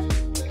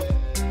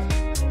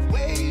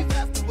 wave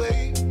after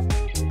wave,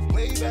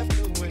 wave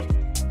after wave.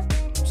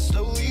 I'm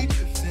slowly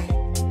drifting,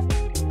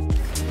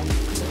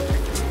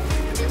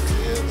 and it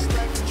feels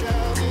like I'm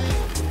drowning,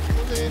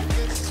 pulling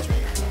against the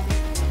stream,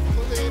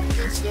 pulling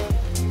against the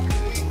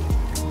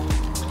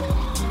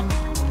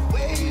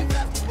wave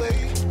after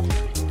wave,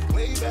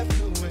 wave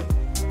after wave.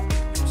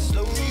 I'm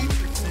slowly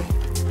drifting,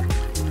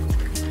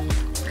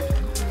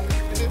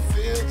 and it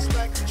feels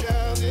like I'm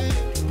drowning,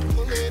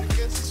 pulling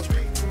against the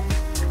stream,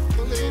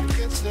 pulling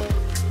against the.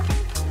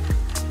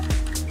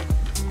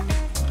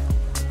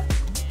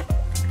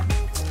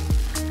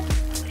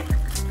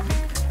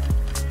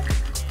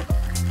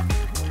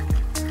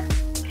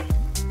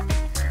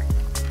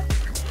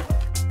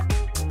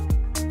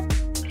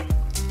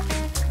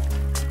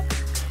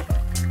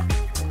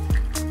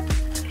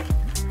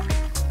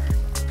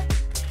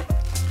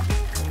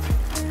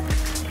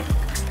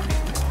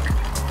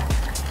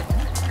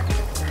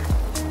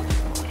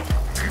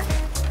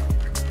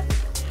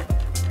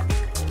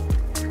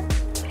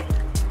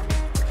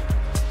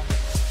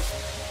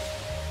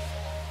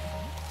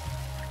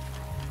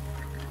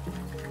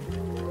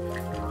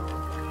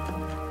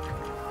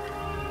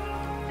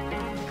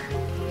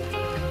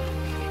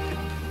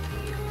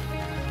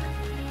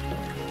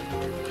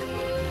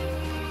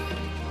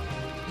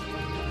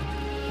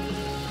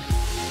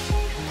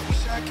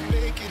 I can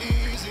make it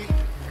easy.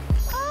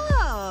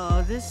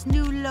 Oh, this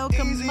new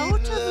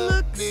locomotive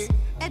looks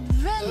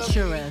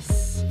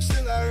adventurous.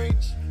 Still I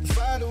reach,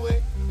 find a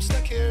way. I'm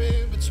stuck here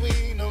in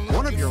between.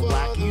 One of your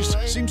lackeys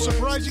seems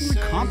surprisingly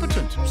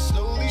competent,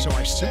 so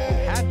I simply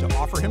had to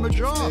offer him a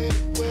job.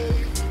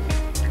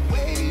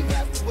 Wave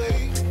after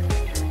wave,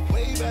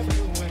 wave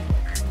after wave.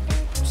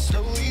 I'm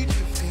slowly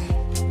drifting,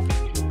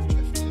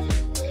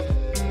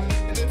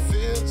 and it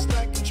feels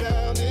like I'm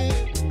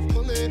drowning,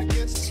 pulling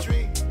against the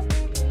stream,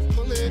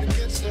 pulling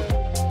against the.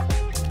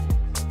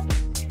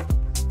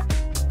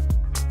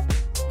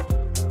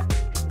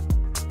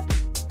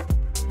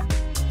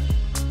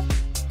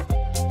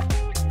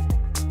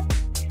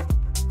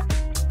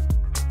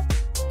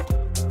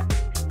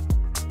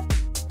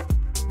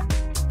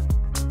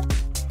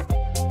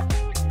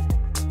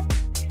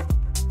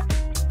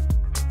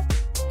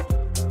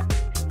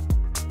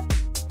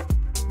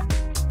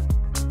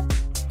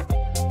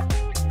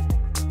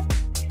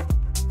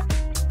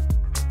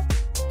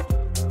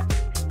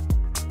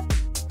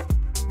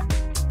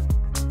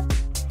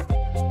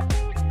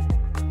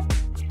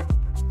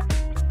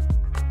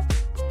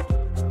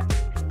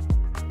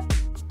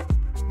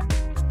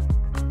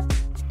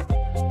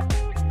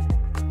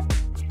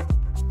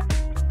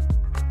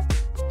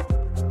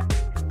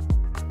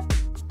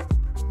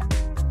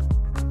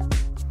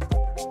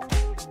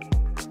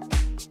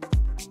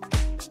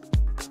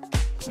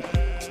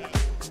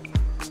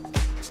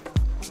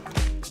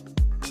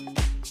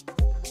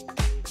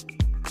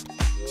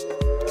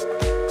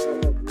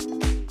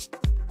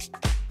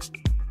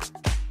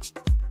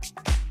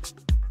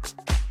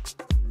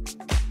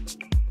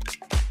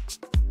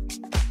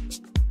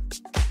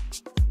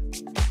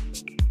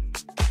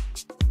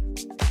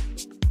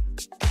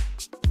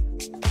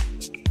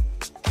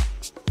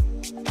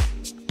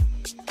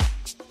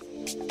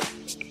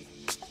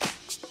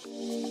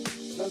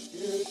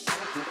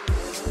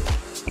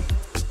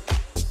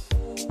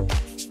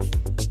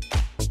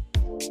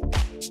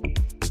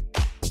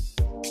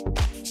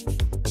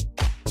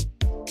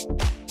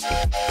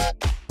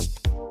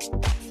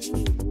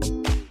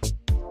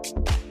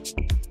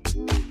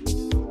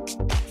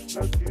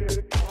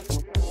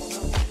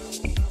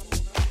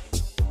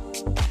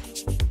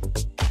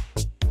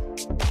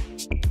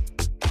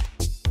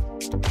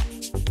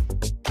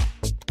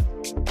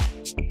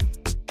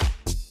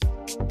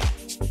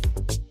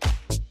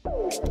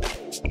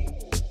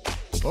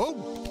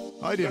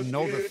 I didn't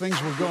know that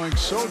things were going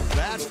so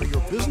bad for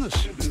your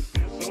business.